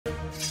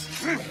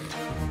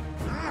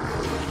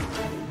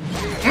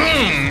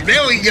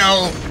There we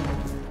go.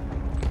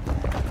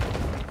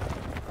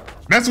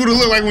 That's what it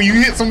look like when you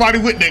hit somebody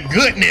with the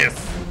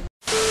goodness.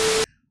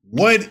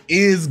 What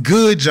is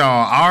good,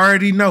 y'all? I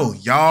already know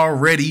y'all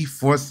ready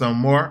for some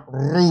more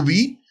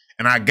RWBY,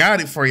 and I got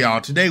it for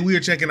y'all. Today we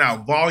are checking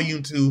out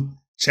Volume 2,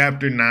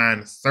 Chapter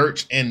 9,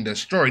 Search and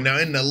Destroy. Now,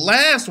 in the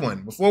last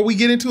one, before we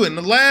get into it, in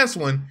the last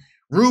one,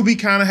 RWBY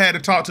kind of had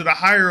to talk to the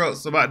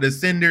higher-ups about the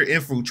Cinder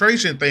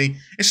infiltration thing,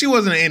 and she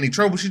wasn't in any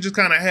trouble. She just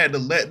kind of had to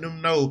let them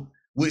know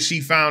what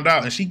she found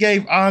out, and she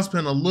gave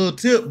Ozpin a little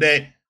tip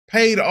that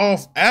paid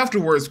off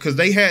afterwards because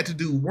they had to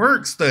do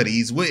work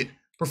studies with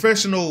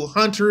professional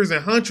hunters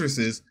and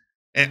huntresses.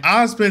 And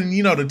Ozpin,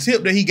 you know, the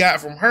tip that he got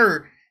from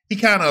her, he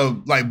kind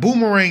of like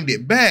boomeranged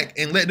it back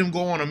and let them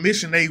go on a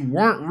mission they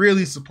weren't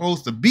really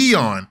supposed to be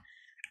on.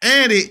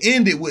 And it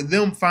ended with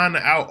them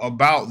finding out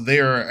about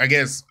their, I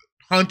guess,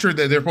 hunter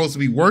that they're supposed to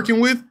be working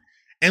with.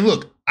 And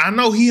look, I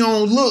know he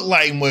don't look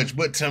like much,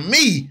 but to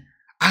me,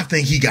 I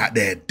think he got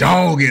that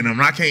dog in him.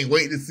 I can't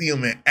wait to see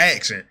him in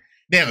action.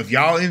 Now, if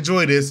y'all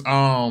enjoy this,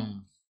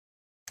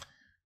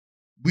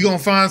 we gonna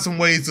find some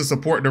ways to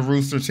support the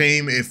Rooster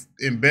team. If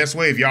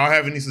y'all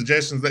have any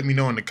suggestions, let me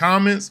know in the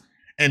comments.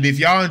 And if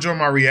y'all enjoy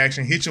my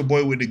reaction, hit your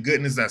boy with the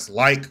goodness. That's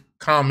like,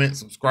 comment,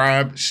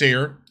 subscribe,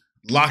 share,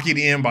 lock it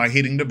in by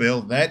hitting the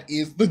bell. That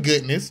is the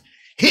goodness.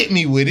 Hit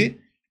me with it,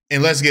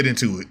 and let's get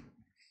into it.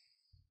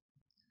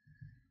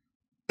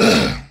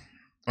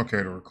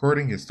 Okay, the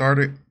recording is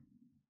started.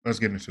 Let's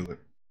get into it.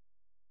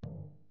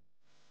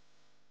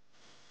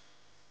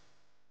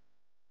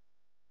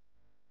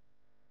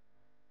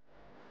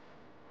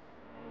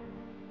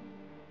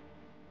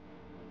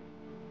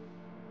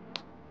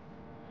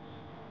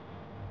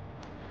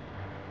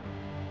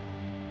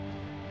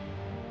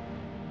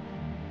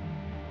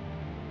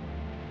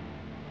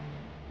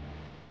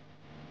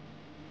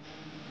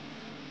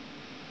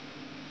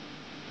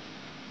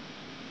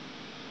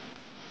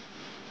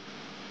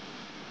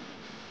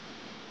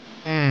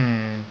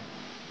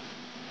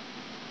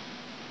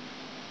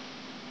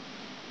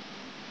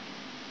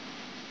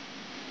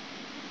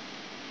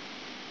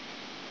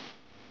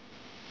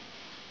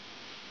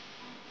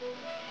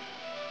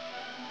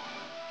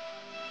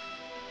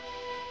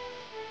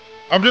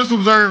 I'm just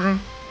observing.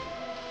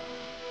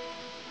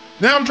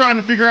 Now I'm trying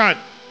to figure out,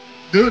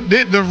 did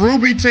the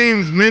RWBY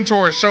team's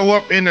mentor show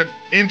up in the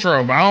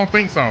intro? But I don't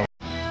think so.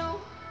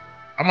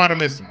 I might have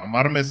missed him.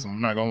 I'm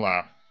not gonna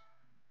lie.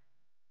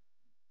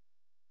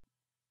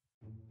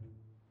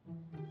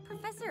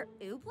 Professor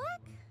Oobleck?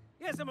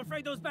 Yes, I'm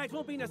afraid those bags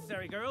won't be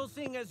necessary, girls.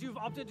 Seeing as you've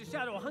opted to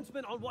shadow a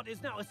huntsman on what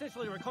is now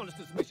essentially a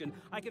reconnaissance mission,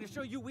 I can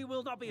assure you we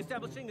will not be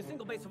establishing a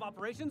single base of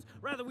operations.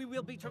 Rather, we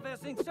will be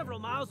traversing several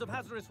miles of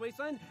hazardous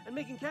wasteland and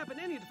making camp in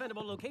any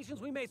defendable locations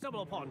we may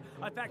stumble upon.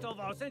 I've packed all of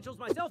our essentials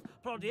myself,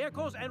 prodded the air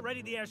course, and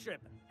readied the airstrip.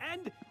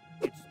 And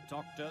it's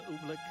Dr.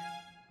 Oobleck.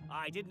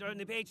 I didn't earn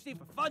the PhD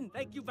for fun.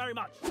 Thank you very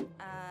much.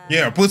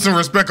 Yeah, put some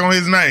respect on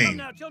his name.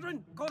 Now,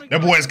 children,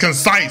 that boy is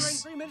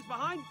concise. 3 minutes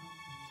behind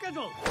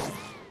schedule.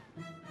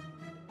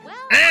 Well,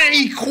 and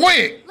he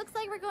quit. Looks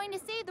like we're going to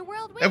save the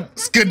world. With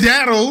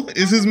Skedaddle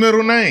is his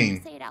middle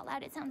name. Say it out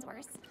loud, it sounds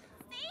worse.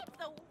 Save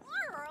the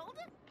world?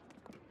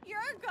 You're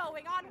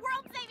going on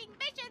world-saving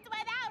missions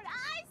without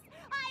us?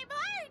 I'm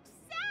hurt,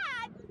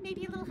 sad.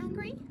 Maybe a little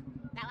hungry?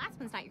 That last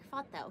one's not your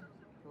fault, though.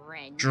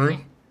 Ren. True.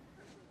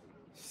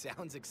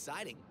 Sounds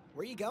exciting.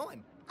 Where are you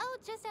going? Oh,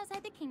 just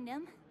outside the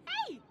kingdom.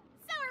 Hey,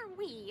 so are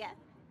we.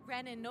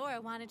 Ren and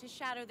Nora wanted to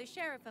shadow the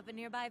sheriff of a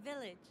nearby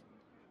village.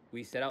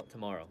 We set out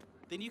tomorrow.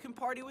 Then you can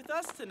party with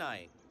us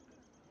tonight.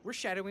 We're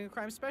shadowing a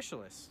crime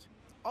specialist.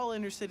 All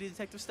inner-city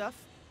detective stuff.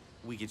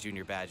 We get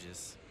junior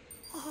badges.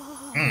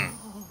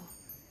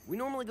 We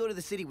normally go to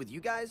the city with you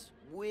guys,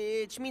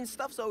 which means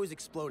stuff's always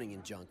exploding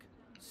in junk.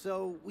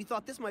 So we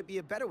thought this might be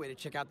a better way to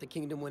check out the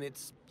kingdom when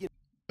it's, you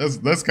know.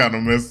 That's kind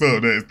of messed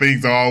up that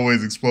things are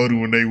always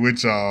exploding when they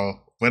with y'all.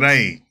 But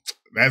hey,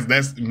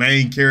 that's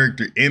main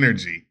character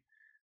energy.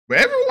 But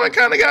everyone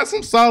kind of got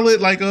some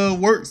solid like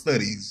work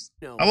studies.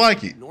 No, I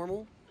like it.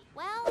 Normal.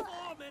 Well,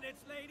 4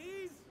 minutes,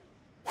 ladies.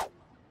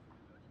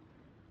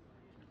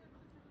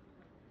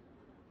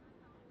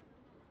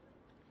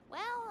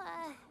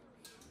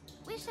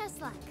 wish us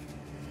luck.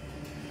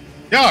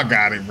 Y'all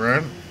got it,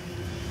 bro.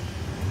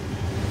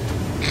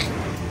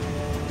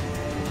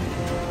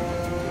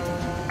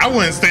 I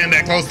wouldn't stand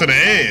that close to the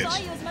edge. I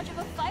saw you as much of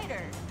a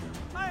fighter.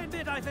 I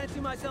admit I fancy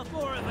myself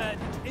more of an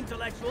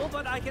intellectual,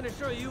 but I can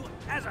assure you,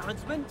 as a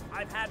huntsman,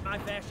 I've had my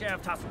fair share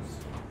of tussles.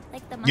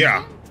 Like the mushroom?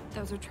 Yeah.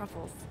 Those are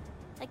truffles.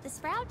 Like the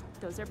sprout?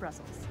 Those are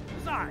Brussels.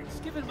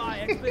 Besides, given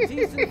my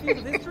expertise in the field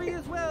of history,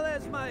 as well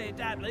as my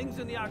dabblings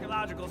in the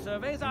archaeological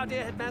surveys, our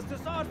dear headmaster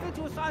saw it fit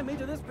to assign me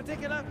to this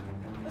particular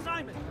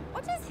assignment.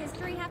 What does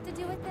history have to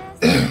do with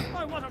this?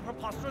 Why, what a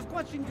preposterous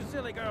question, you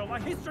silly girl. Why,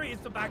 history is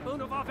the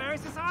backbone of our very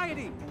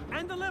society.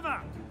 And the liver.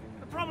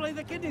 And probably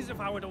the kidneys, if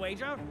I were to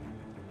wager.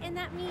 And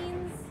that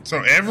means...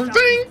 So everything?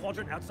 The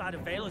quadrant outside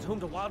of Vale is home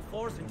to wild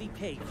forests and deep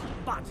caves.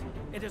 But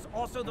it is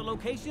also the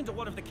location to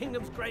one of the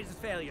kingdom's greatest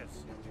failures.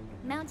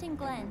 Mountain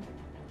Glen.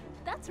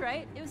 That's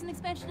right. It was an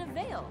expansion of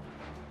Vale.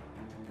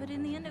 But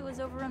in the end, it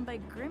was overrun by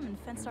Grimm and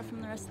fenced off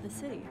from the rest of the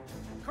city.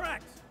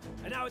 Correct.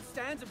 And now it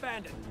stands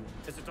abandoned.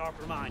 It's a dark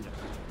reminder.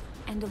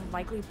 And a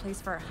likely place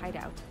for a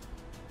hideout.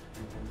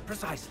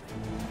 Precisely.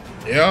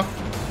 Yeah.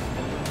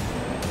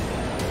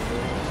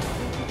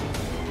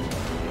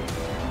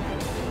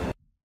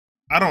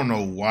 I don't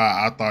know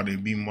why I thought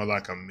it'd be more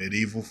like a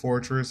medieval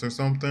fortress or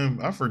something.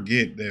 I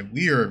forget that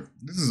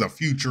this is a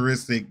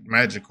futuristic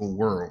magical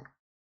world.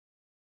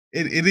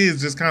 It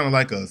is just kind of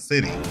like a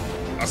city,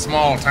 a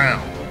small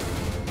town.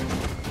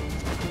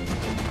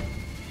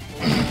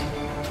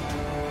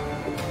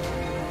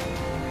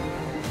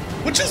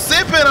 What you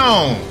sipping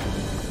on?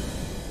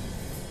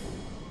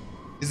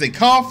 Is it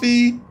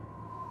coffee?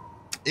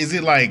 Is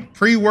it like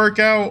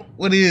pre-workout?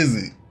 What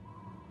is it?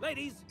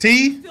 Ladies,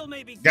 tea? Still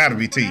may be Gotta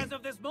be but tea. As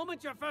of this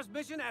moment, your first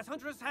mission as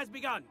Huntress has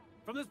begun.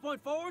 From this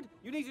point forward,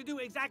 you need to do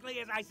exactly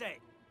as I say.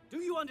 Do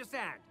you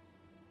understand?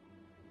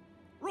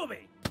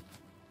 Ruby,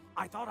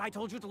 I thought I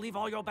told you to leave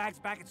all your bags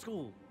back at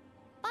school.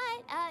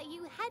 But,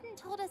 you hadn't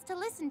told us to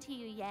listen to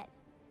you yet.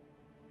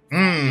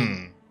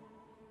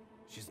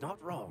 She's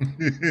not wrong.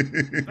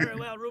 Very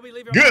well, Ruby,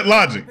 leave your Good bags.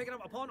 logic. Pick it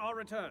up upon our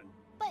return.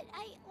 But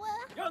well...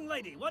 Young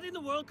lady, what in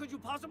the world could you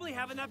possibly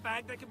have in that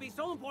bag that could be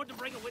so important to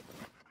bring it with?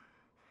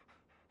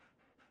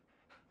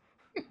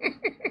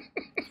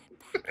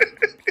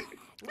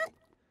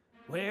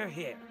 We're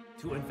here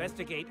to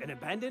investigate an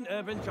abandoned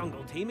urban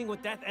jungle teeming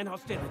with death and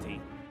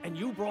hostility, and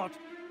you brought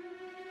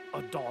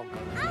a dog.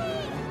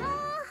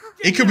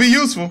 It could be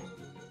useful.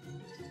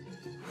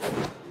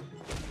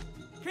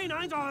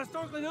 Canines are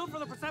historically known for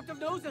the perceptive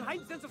nose and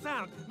heightened sense of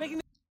sound,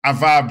 making I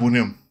vibe with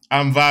him.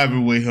 I'm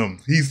vibing with him.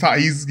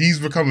 He's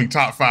becoming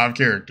top 5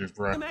 characters,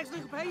 bro. them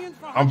excellent companions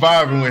for I'm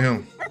vibing with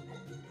him.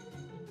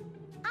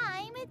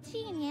 I'm a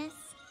genius.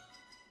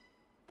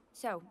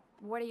 So,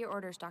 what are your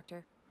orders,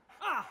 Doctor?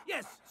 Ah,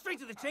 yes, straight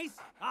to the chase.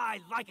 I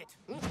like it.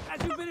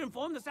 As you've been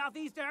informed, the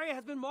southeast area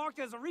has been marked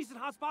as a recent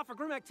hotspot for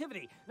Grimm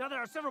activity. Now, there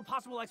are several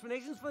possible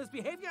explanations for this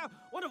behavior,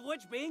 one of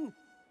which being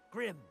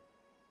Grimm.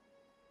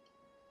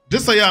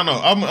 Just so y'all know,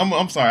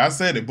 I'm sorry I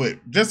said it, but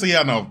just so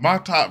y'all know, my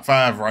top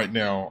 5 right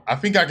now, I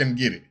think I can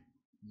get it.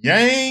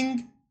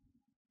 Yang,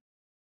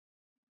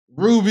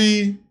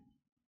 Ruby,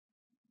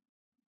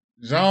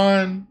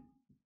 John,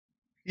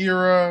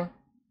 Hira.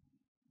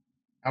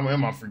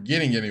 Am I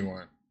forgetting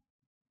anyone?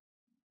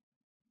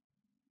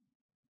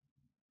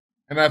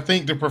 And I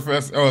think the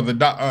professor, or the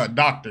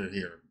doctor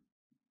here.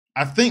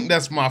 I think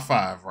that's my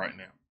 5 right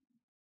now.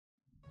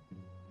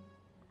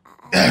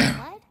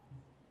 What?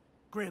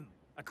 Grimm.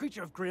 A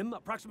creature of Grimm,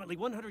 approximately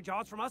 100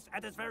 yards from us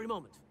at this very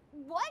moment.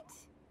 What?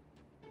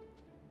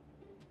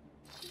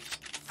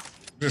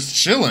 Just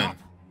chilling.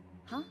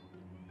 Huh?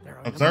 There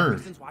are a Observe. number of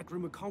reasons why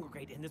Grimm would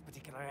congregate in this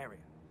particular area.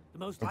 The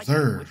most likely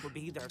Observe. of which would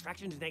be their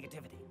attraction to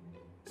negativity,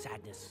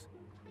 sadness,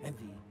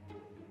 envy,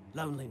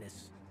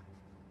 loneliness,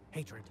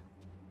 hatred.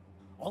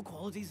 All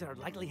qualities that are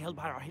likely held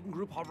by our hidden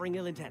group harboring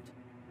ill intent.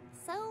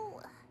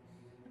 So,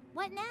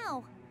 what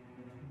now?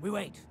 We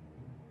wait.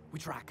 We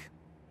track.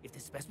 If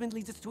this specimen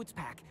leads us to its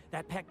pack,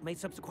 that pack may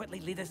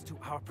subsequently lead us to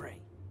our prey.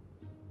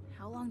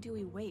 How long do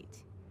we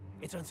wait?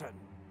 It's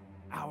uncertain.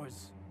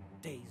 Hours,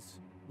 days,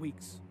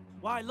 weeks.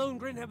 Why, lone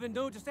Grin have been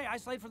known to stay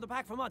isolated from the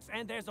pack for months,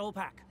 and there's the whole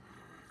pack.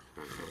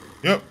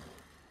 Yep.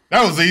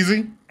 That was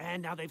easy.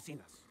 And now they've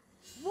seen us.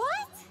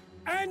 What?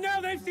 And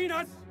now they've seen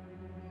us!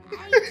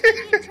 Tracking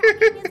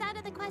is out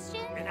of the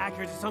question? An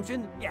accurate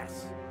assumption?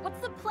 Yes. What's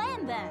the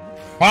plan then?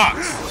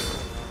 Fox.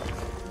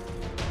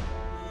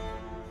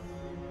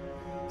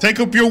 Take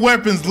up your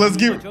weapons. Let's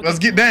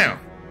get down.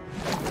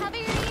 Cover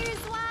your ears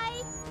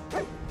wide.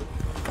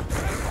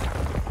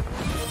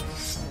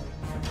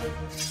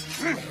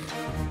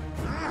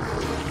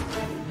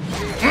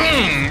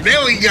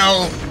 There we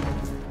go.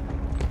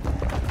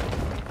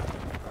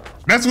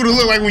 That's what it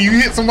look like when you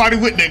hit somebody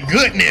with the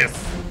goodness.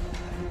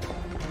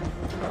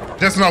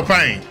 Just no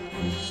pain.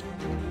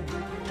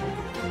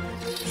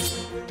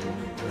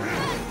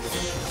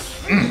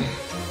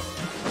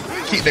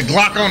 Keep the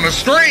Glock on the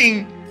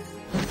string.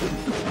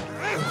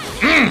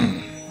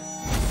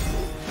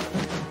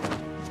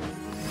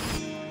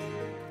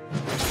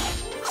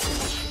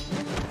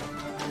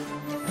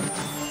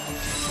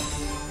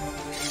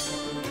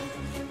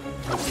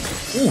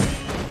 Ooh.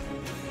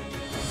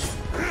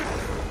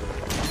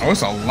 Oh,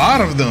 it's a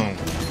lot of them.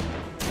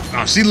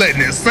 Oh, she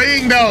letting it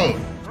sing though.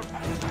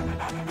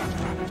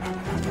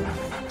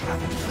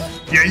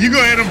 Yeah, you go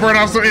ahead and burn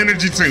off some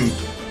energy too.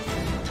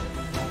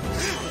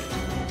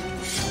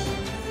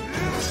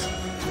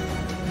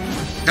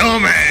 Oh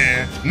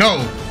man,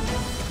 no.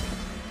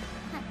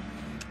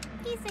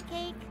 Piece of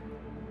cake.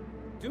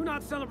 Do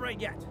not celebrate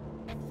yet,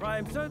 for I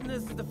am certain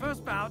this is the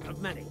first bout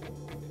of many.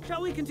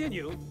 Shall we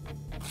continue?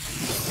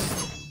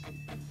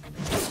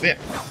 Yeah.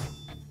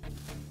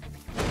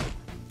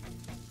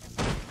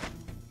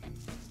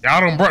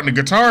 Y'all done brought the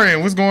guitar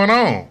in. What's going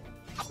on?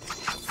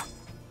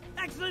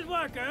 Excellent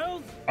work,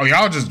 girls! Oh,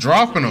 y'all just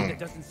dropping There them.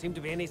 doesn't seem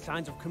to be any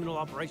signs of criminal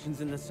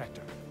operations in this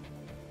sector.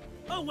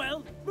 Oh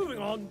well, moving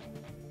on.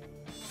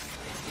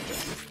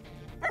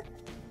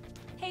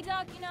 Hey, Doc.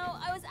 Doc, you know,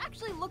 I was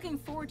actually looking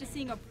forward to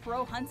seeing a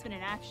pro huntsman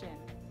in action.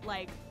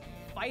 Like,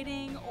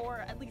 fighting, or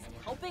at least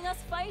helping us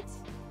fight.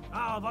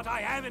 Ah, but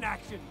I am in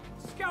action,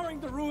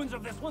 scouring the ruins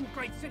of this one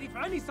great city for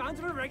any signs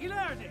of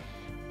irregularity.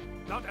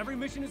 Not every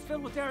mission is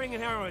filled with daring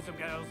and heroism,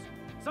 girls.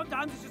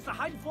 Sometimes it's just a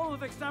heightened form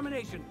of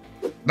extermination.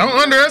 Don't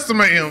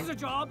underestimate him. This is a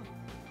job,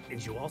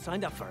 and you all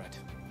signed up for it.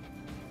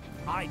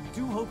 I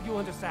do hope you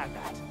understand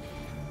that.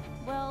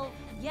 Well,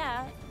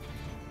 yeah.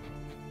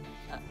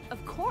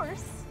 Of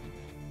course.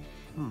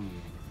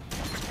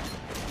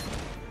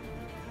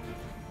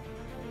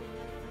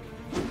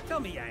 Tell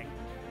me, Yang,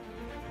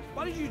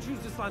 why did you choose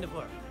this line of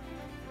work?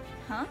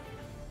 Huh?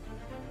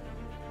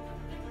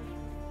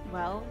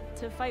 Well,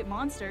 to fight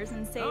monsters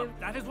and save... Oh,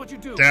 that is what you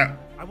do. Yeah.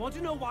 I want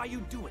to know why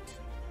you do it.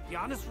 The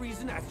honest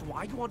reason as to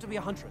why you want to be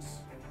a huntress.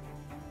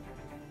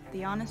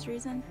 The honest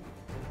reason?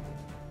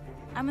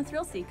 I'm a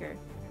thrill seeker.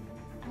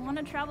 I want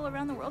to travel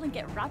around the world and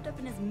get wrapped up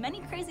in as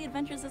many crazy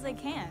adventures as I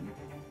can.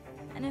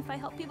 And if I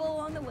help people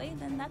along the way,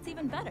 then that's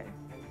even better.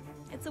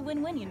 It's a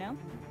win-win, you know?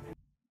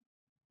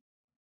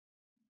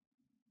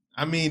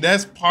 I mean,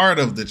 that's part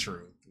of the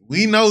truth.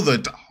 We know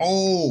the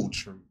whole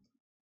truth.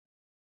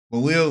 But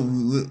we'll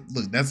look,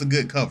 that's a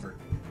good cover.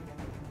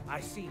 I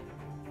see.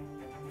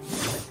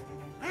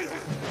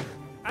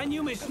 And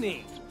you, Miss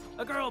Sneak,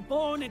 a girl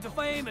born into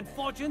fame and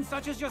fortune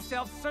such as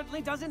yourself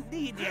certainly doesn't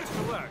need the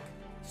extra work.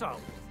 So,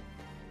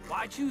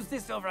 why choose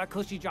this over a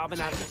cushy job in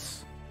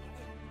Atlas?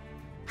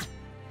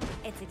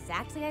 It's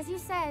exactly as you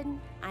said.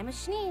 I'm a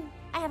Schneed.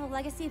 I have a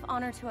legacy of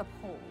honor to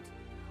uphold.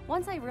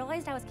 Once I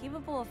realized I was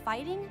capable of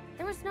fighting,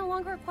 there was no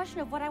longer a question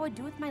of what I would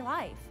do with my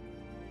life.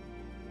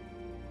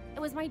 It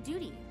was my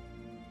duty.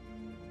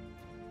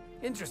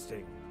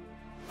 Interesting.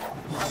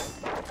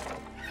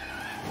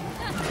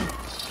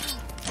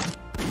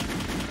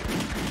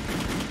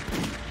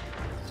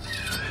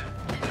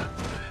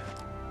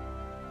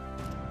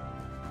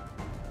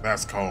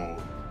 That's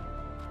cold.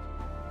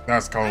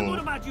 That's cold. And what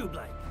about you,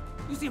 Blake?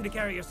 You seem to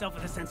carry yourself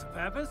with a sense of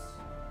purpose.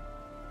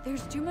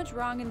 There's too much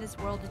wrong in this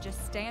world to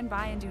just stand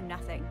by and do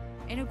nothing.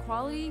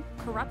 Inequality,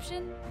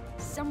 corruption,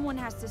 someone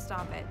has to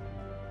stop it.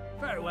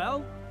 Very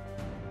well.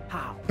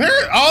 How?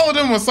 All of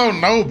them were so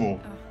noble.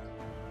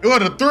 It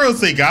was a thrill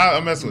seeker. I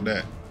mess with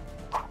that.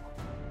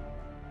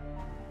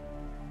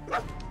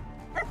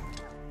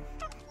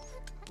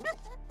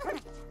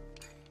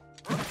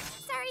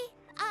 Sorry,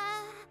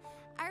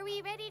 are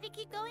we ready to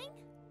keep going?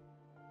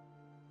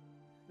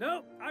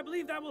 No, I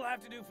believe that will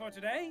have to do for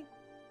today.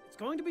 It's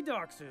going to be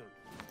dark soon.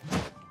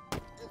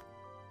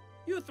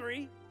 You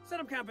three,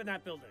 set up camp in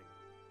that building.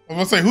 I'm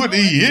gonna say, who did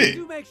he hit?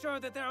 Do make sure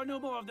that there are no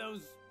more of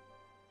those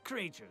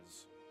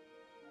creatures.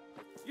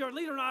 Your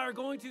leader and I are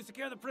going to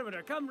secure the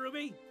perimeter. Come,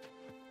 Ruby.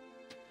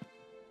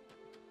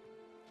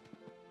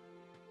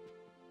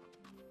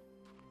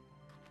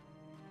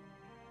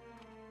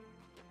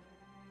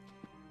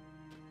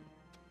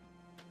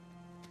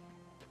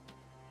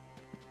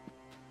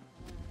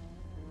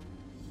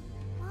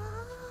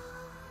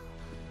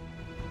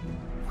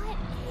 What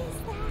is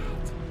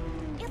that?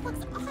 It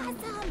looks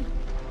awesome.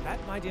 That,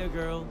 my dear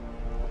girl,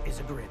 is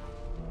a grin.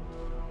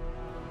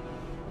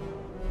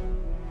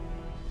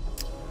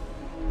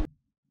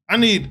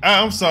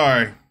 I'm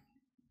sorry.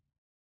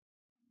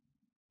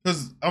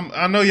 Because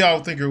I know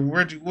y'all thinking,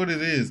 what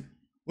it is.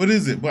 What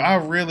is it? But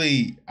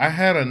I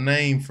had a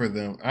name for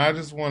them. I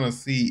just want to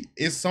see.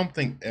 It's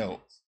something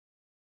else.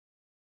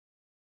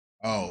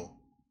 Oh.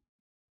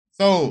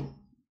 So,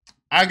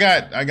 I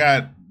got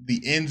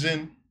the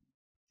engine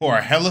for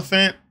a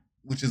Helephant,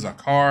 which is a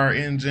car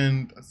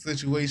engine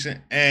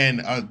situation, and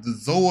the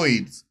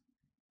Zoids,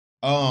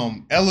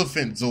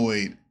 Elephant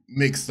Zoid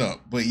mixed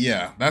up. But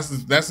yeah, that's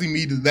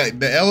immediately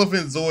the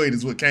Elephant Zoid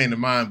is what came to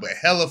mind. But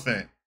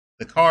Helephant,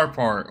 the car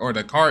part or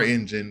the car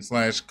engine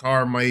 /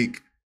 car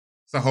make,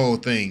 it's the whole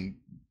thing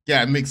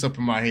got mixed up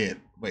in my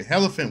head. But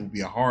Helephant would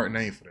be a hard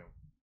name for them.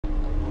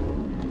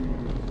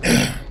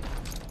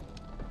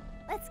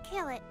 Let's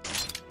kill it.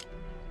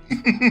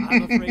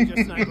 I'm afraid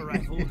your sniper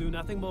rifle will do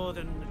nothing more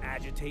than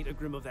agitate a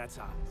Grim of that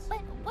size.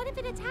 But what if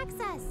it attacks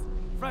us?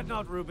 Fret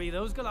not, Ruby.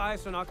 Those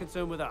Goliaths are not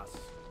concerned with us.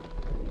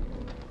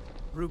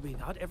 Ruby,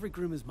 not every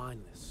Grim is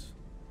mindless.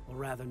 Or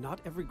rather, not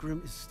every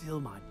Grim is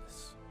still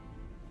mindless.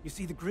 You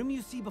see, the Grim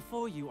you see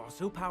before you are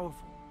so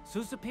powerful,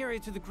 so superior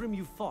to the Grim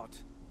you fought,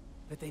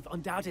 that they've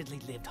undoubtedly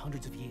lived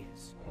hundreds of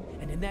years.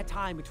 And in that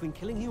time between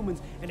killing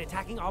humans and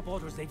attacking our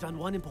borders, they've done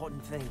one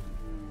important thing.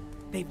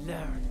 They've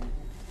learned.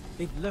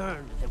 They've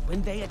learned that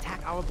when they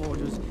attack our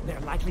borders, they're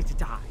likely to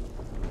die.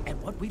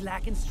 And what we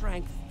lack in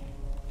strength,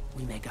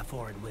 we make up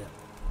for in will.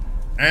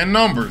 And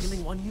numbers.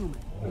 Killing one human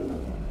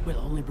will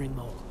only bring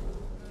more.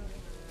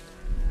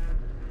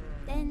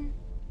 Then,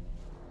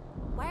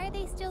 why are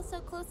they still so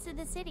close to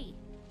the city?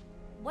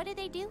 What are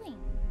they doing?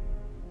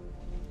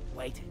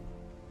 Waiting.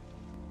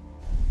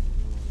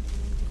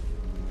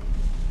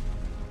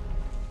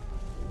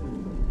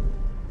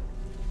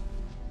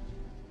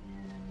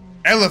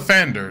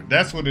 Elephander,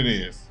 that's what it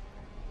is.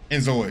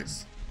 And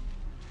Zoids.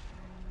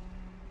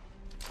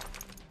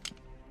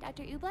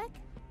 Dr. Ublek?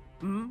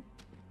 Hmm?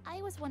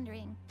 I was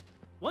wondering,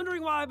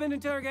 Wondering why I've been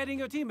interrogating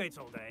your teammates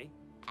all day?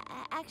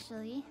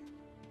 Actually,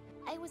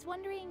 I was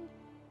wondering,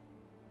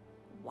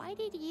 why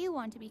did you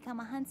want to become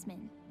a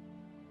huntsman?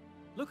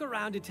 Look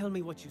around and tell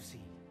me what you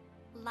see.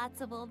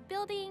 Lots of old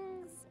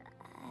buildings,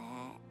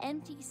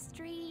 empty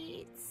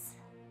streets.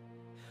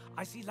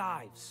 I see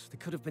lives that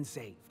could have been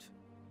saved.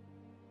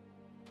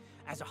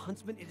 As a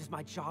huntsman, it is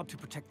my job to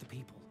protect the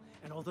people.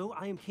 And although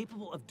I am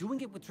capable of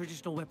doing it with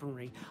traditional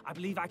weaponry, I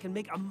believe I can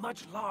make a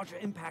much larger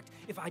impact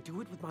if I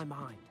do it with my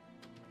mind.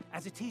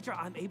 As a teacher,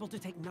 I'm able to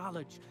take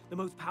knowledge, the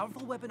most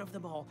powerful weapon of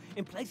them all,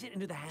 and place it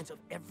into the hands of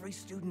every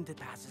student that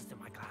passes through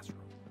my classroom.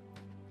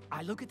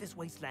 I look at this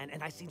wasteland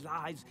and I see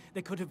lives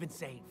that could have been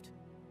saved.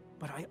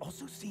 But I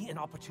also see an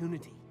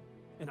opportunity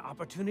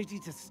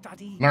to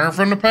study, learn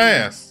from the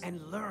past, and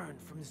learn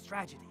from this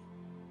tragedy,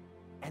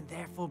 and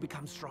therefore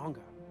become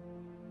stronger.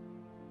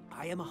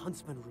 I am a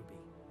huntsman, Ruby,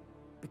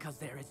 because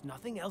there is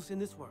nothing else in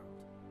this world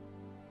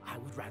I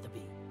would rather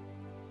be.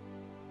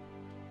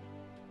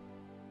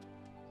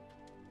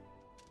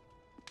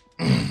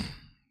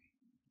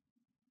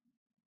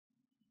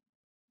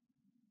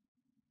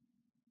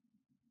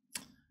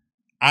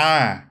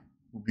 I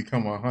will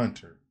become a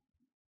hunter.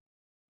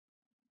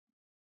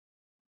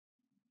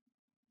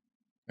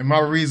 And my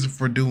reason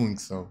for doing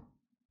so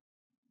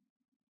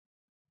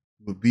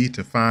would be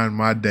to find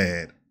my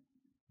dad,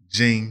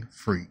 Jing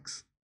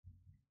Freaks.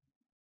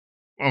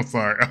 I'm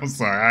sorry.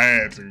 I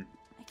had to.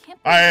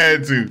 I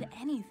had to.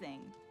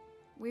 Anything.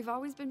 We've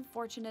always been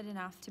fortunate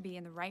enough to be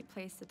in the right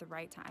place at the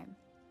right time.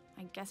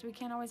 I guess we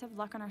can't always have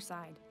luck on our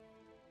side.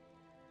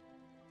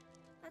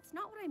 That's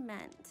not what I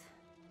meant.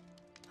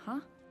 Huh?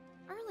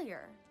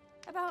 Earlier,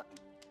 about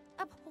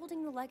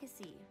upholding the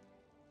legacy.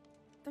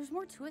 There's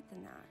more to it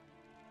than that.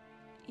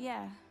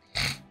 Yeah.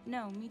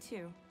 No, me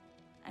too.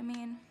 I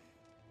mean,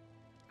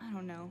 I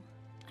don't know.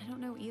 I don't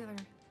know either.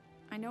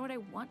 I know what I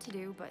want to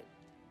do, but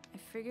I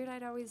figured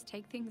I'd always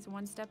take things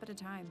one step at a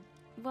time.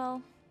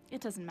 Well,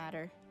 it doesn't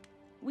matter.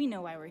 We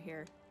know why we're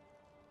here.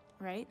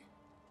 Right?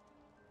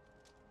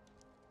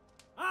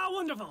 Ah,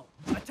 wonderful!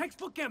 A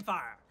textbook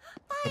campfire!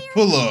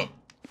 Pull up.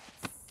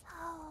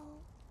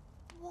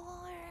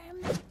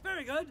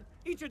 Very good.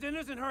 Eat your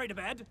dinners and hurry to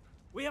bed.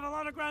 We have a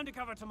lot of ground to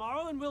cover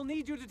tomorrow, and we'll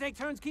need you to take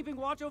turns keeping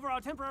watch over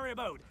our temporary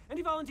abode.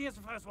 Any volunteers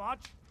for first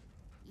watch?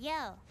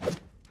 Yo.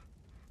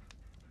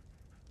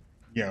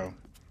 Yo.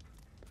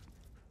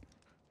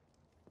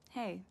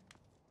 Hey,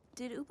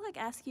 did Oobleck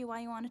ask you why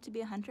you wanted to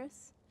be a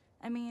huntress?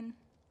 I mean,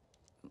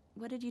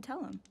 what did you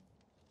tell him?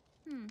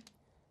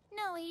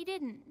 No, he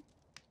didn't.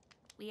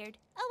 Weird.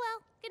 Oh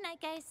well, good night,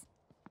 guys.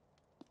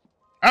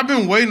 I've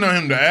been waiting on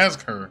him to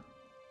ask her.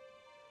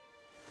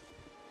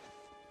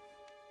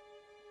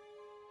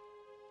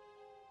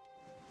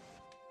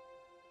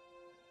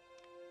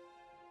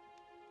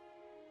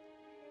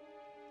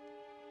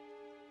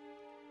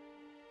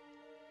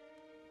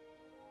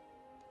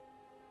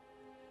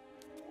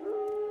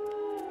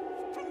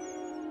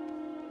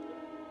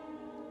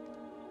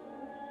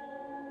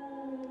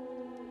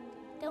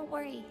 Don't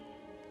worry.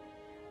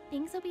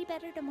 Things will be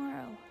better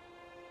tomorrow.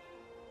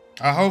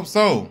 I hope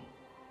so.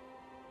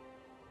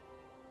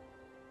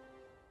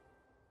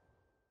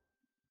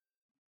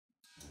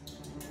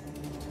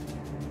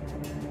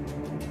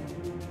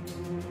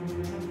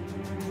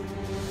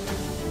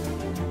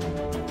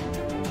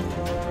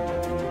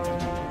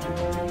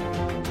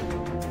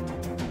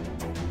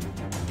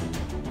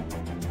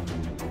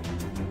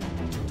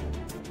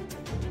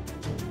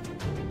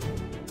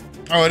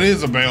 Oh, it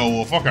is a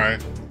Beowulf. Okay.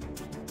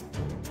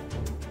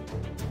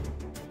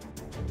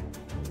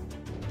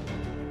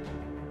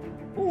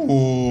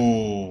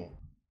 Ooh.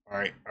 All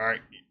right.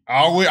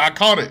 I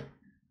caught it.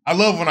 I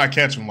love when I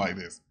catch him like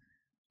this.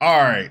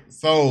 All right.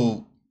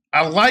 So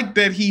I like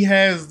that he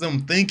has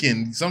them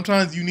thinking.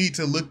 Sometimes you need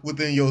to look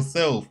within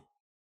yourself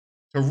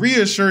to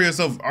reassure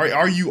yourself,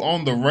 are you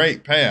on the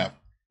right path?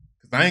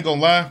 Because I ain't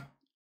gonna lie.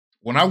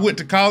 When I went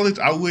to college,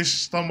 I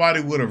wish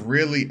somebody would have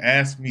really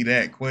asked me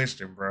that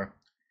question, bro.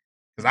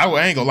 Because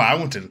I ain't gonna lie, I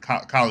went to the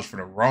college for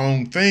the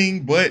wrong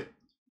thing, but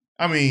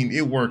I mean,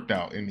 it worked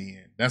out in the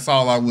end. That's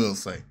all I will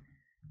say.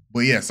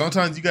 But yeah,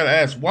 sometimes you gotta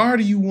ask, why are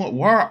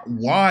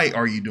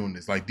you doing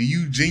this? Like, do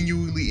you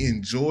genuinely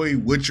enjoy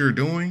what you're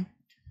doing?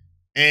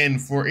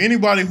 And for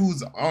anybody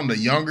who's on the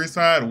younger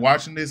side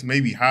watching this,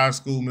 maybe high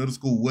school, middle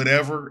school,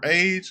 whatever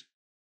age,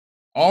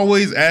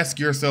 always ask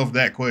yourself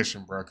that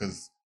question, bro.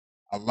 Because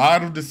a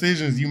lot of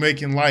decisions you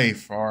make in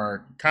life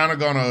are kind of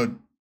gonna,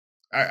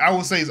 I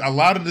would say a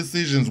lot of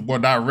decisions will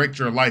direct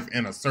your life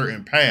in a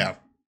certain path.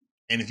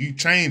 And if you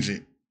change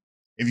it,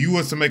 if you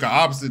was to make an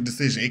opposite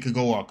decision, it could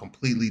go a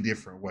completely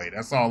different way.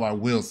 That's all I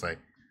will say.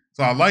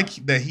 So I like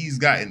that he's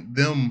gotten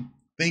them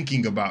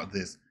thinking about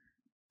this.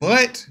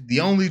 But the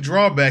only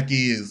drawback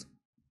is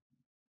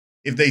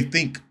if they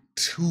think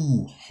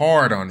too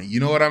hard on it.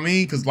 You know what I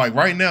mean? Because like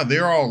right now,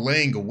 they're all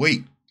laying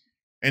awake.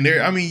 And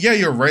yeah,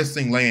 you're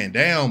resting laying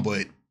down,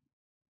 but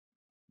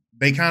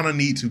they kind of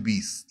need to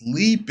be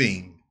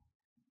sleeping,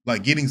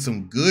 like getting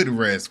some good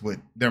rest, but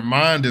their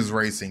mind is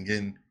racing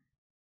and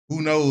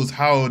who knows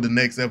how the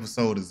next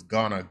episode is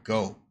gonna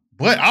go.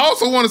 but I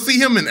also want to see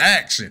him in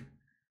action.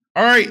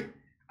 All right,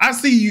 I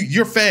see you.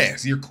 You're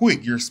fast. You're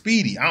quick. You're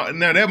speedy.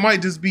 Now that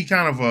might just be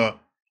kind of a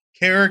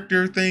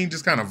character thing,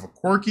 just kind of a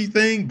quirky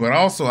thing, but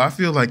also I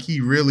feel like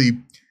he really,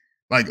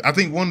 like, I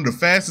think one of the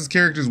fastest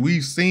characters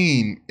we've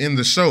seen in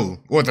the show,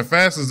 or the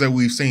fastest that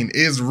we've seen,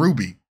 is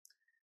RWBY.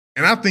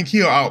 And I think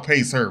he'll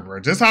outpace her, bro.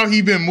 Just how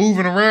he been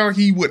moving around,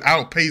 he would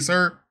outpace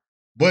her,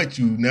 but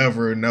you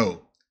never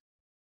know.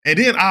 And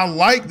then I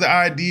like the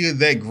idea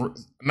that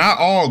not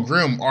all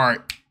Grimm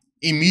are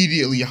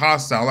immediately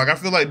hostile. Like, I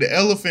feel like the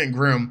Elephant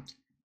Grimm,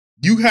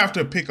 you have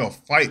to pick a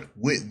fight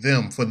with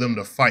them for them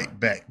to fight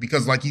back.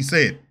 Because like you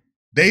said,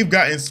 they've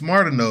gotten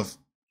smart enough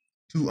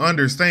to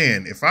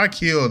understand if I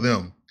kill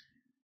them,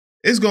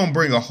 it's going to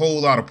bring a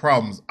whole lot of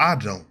problems I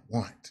don't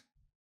want.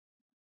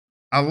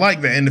 I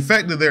like that. And the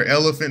fact that they're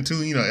elephant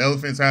too, you know,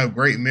 elephants have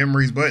great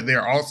memories, but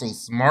they're also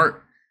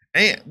smart.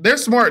 And they're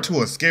smart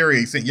to a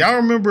scary extent. Y'all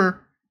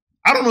remember,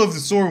 I don't know if the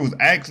story was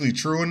actually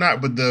true or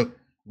not, but the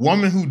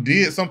woman who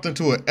did something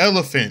to an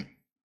elephant,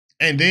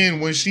 and then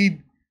when she,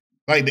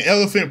 like, the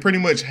elephant pretty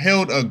much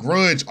held a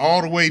grudge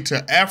all the way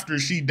to after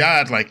she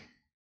died. Like,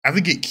 I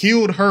think it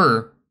killed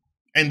her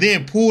and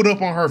then pulled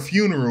up on her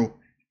funeral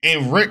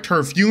and wrecked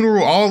her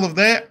funeral, all of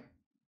that.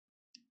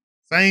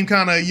 Same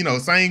kind of, you know,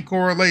 same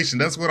correlation.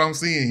 That's what I'm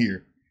seeing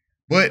here.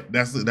 But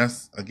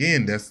that's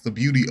again, that's the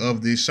beauty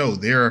of this show.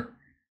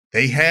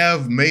 They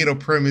have made a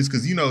premise,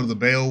 because, you know, the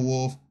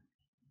Beowulf,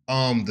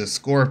 the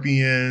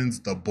scorpions,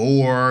 the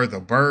boar, the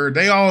bird,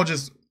 they all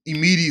just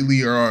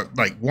immediately are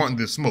like wanting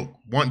to smoke,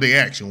 want the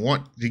action,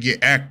 want to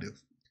get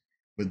active.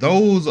 But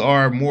those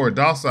are more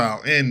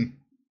docile. And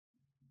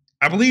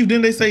I believe,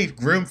 didn't they say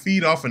Grimm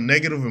feed off of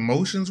negative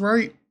emotions,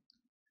 right?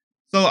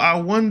 So I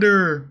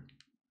wonder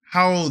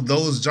how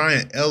those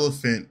giant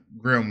elephant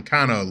Grimm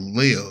kind of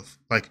live.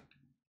 Like,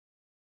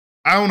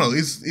 I don't know.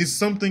 It's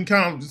something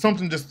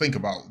something just think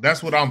about.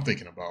 That's what I'm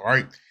thinking about,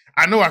 right?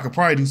 I know I could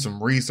probably do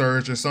some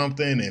research or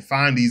something and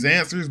find these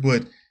answers,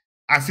 but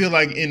I feel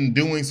like in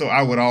doing so,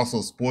 I would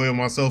also spoil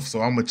myself,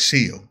 so I'm going to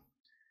chill.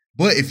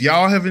 But if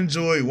y'all have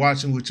enjoyed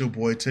watching with your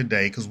boy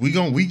today, because we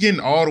getting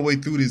all the way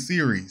through this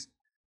series.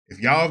 If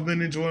y'all have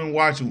been enjoying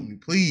watching with me,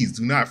 please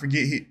do not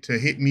forget to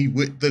hit me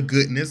with the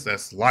goodness.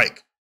 That's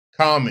like,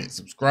 comment,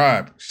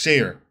 subscribe,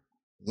 share.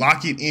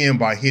 Lock it in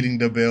by hitting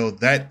the bell.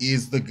 That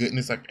is the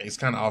goodness. It's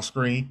kind of off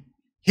screen.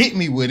 Hit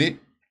me with it.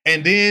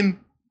 And then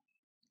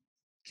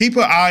keep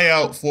an eye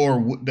out for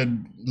the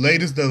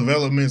latest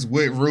developments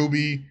with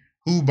RWBY.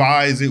 Who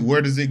buys it?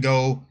 Where does it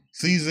go?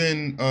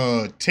 Season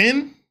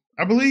 10,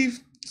 I believe.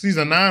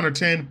 Season 9 or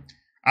 10.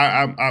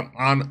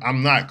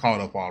 I'm not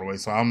caught up all the way,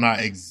 so I'm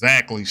not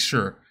exactly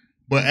sure.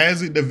 But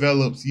as it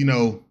develops, you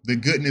know, the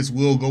goodness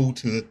will go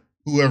to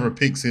whoever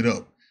picks it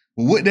up.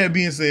 But with that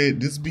being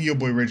said, this be your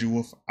boy Reggie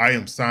Wolf. I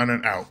am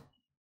signing out.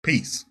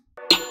 Peace.